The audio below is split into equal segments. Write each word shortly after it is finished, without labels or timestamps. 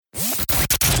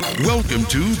Welcome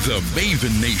to the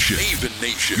Maven Nation. Maven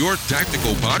Nation, your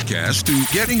tactical podcast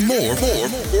to getting more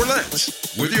for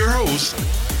less. With your host,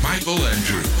 Michael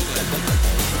Andrew.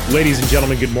 Ladies and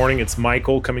gentlemen, good morning. It's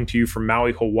Michael coming to you from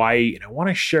Maui, Hawaii, and I want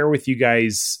to share with you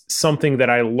guys something that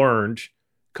I learned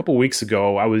a couple weeks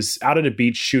ago. I was out at a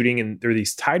beach shooting, and there are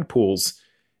these tide pools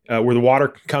where the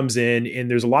water comes in,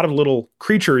 and there's a lot of little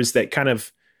creatures that kind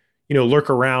of, lurk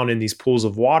around in these pools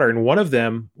of water. And one of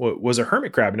them was a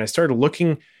hermit crab, and I started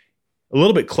looking a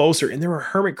little bit closer, and there were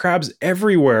hermit crabs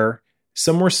everywhere.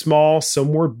 Some were small,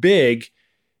 some were big.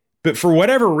 But for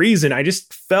whatever reason, I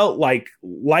just felt like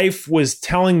life was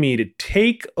telling me to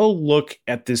take a look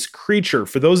at this creature.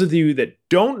 For those of you that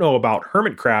don't know about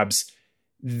hermit crabs,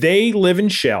 they live in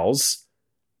shells,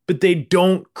 but they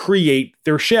don't create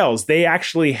their shells. They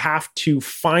actually have to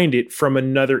find it from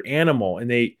another animal,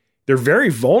 and they're very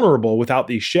vulnerable without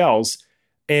these shells.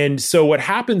 And so what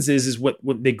happens is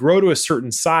when they grow to a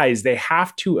certain size, they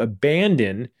have to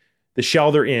abandon the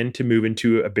shell they're in to move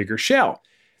into a bigger shell.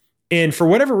 And for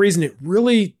whatever reason, it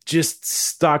really just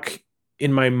stuck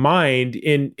in my mind.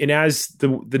 And as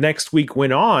the next week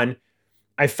went on,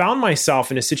 I found myself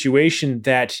in a situation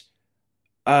that,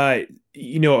 a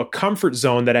comfort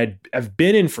zone that I've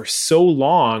been in for so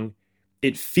long,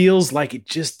 it feels like it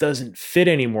just doesn't fit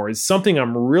anymore. It's something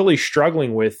I'm really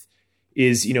struggling with.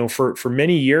 Is, for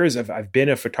many years, I've been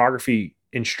a photography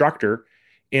instructor,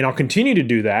 and I'll continue to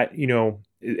do that,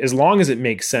 as long as it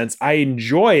makes sense. I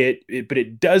enjoy it, but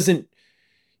it doesn't,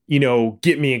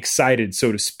 get me excited,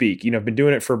 so to speak. I've been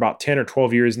doing it for about 10 or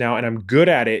 12 years now, and I'm good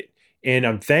at it, and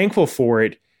I'm thankful for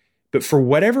it. But for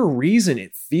whatever reason,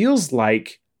 it feels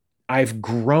like I've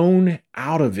grown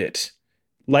out of it,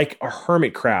 like a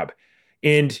hermit crab.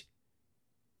 And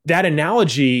that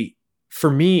analogy,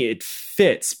 for me, it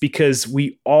fits because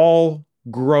we all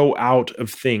grow out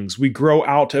of things. We grow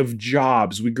out of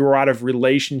jobs. We grow out of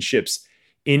relationships.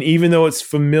 And even though it's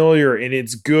familiar and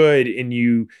it's good and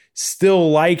you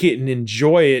still like it and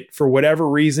enjoy it, for whatever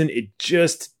reason, it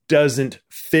just doesn't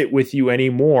fit with you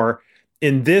anymore.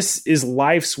 And this is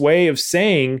life's way of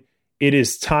saying it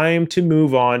is time to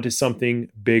move on to something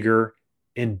bigger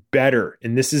and better.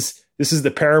 And this is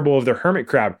the parable of the hermit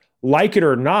crab. Like it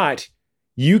or not,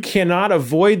 you cannot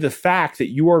avoid the fact that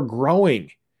you are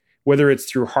growing, whether it's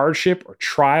through hardship or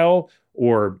trial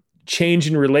or change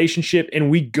in relationship.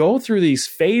 And we go through these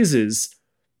phases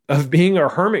of being a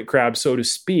hermit crab, so to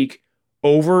speak,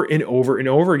 over and over and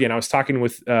over again. I was talking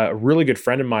with a really good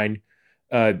friend of mine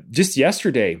just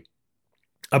yesterday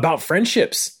about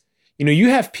friendships. You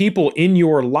have people in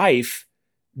your life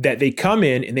that they come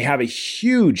in and they have a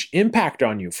huge impact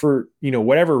on you for,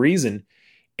 whatever reason.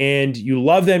 And you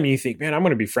love them and you think, man, I'm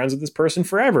going to be friends with this person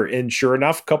forever. And sure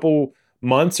enough, a couple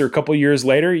months or a couple years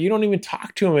later, you don't even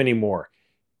talk to them anymore.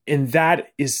 And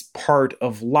that is part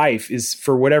of life. Is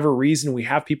for whatever reason, we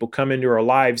have people come into our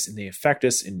lives and they affect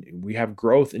us and we have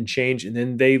growth and change, and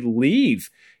then they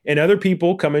leave. And other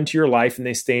people come into your life and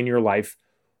they stay in your life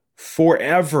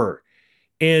forever.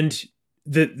 And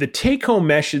the take-home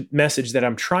message that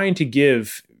I'm trying to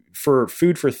give for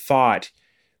food for thought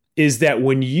is that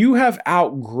when you have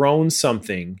outgrown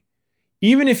something,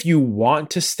 even if you want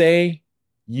to stay,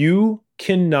 you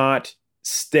cannot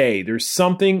stay. There's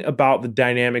something about the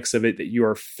dynamics of it that you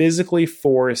are physically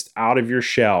forced out of your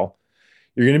shell.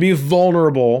 You're going to be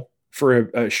vulnerable for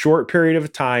a short period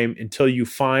of time until you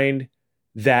find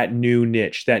that new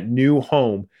niche, that new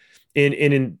home. And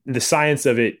in the science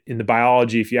of it, in the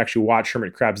biology, if you actually watch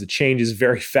hermit crabs, it changes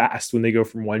very fast when they go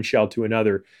from one shell to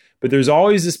another. But there's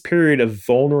always this period of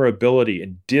vulnerability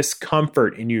and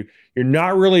discomfort, and you're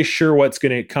not really sure what's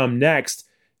going to come next.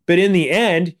 But in the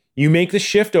end, you make the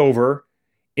shift over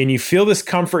and you feel this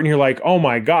comfort and you're like, oh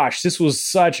my gosh, this was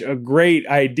such a great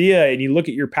idea. And you look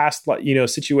at your past,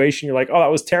 situation, you're like, oh, that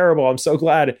was terrible. I'm so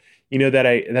glad,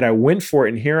 that I went for it.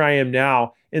 And here I am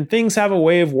now. And things have a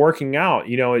way of working out.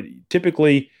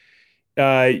 Typically,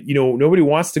 nobody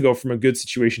wants to go from a good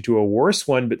situation to a worse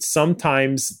one, but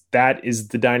sometimes that is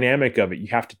the dynamic of it. You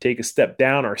have to take a step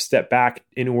down or a step back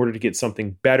in order to get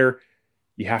something better.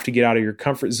 You have to get out of your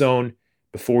comfort zone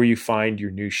before you find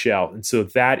your new shell. And so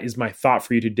that is my thought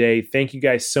for you today. Thank you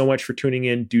guys so much for tuning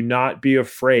in. Do not be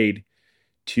afraid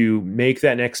to make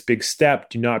that next big step.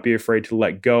 Do not be afraid to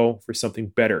let go for something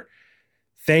better.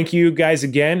 Thank you guys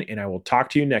again, and I will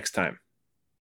talk to you next time.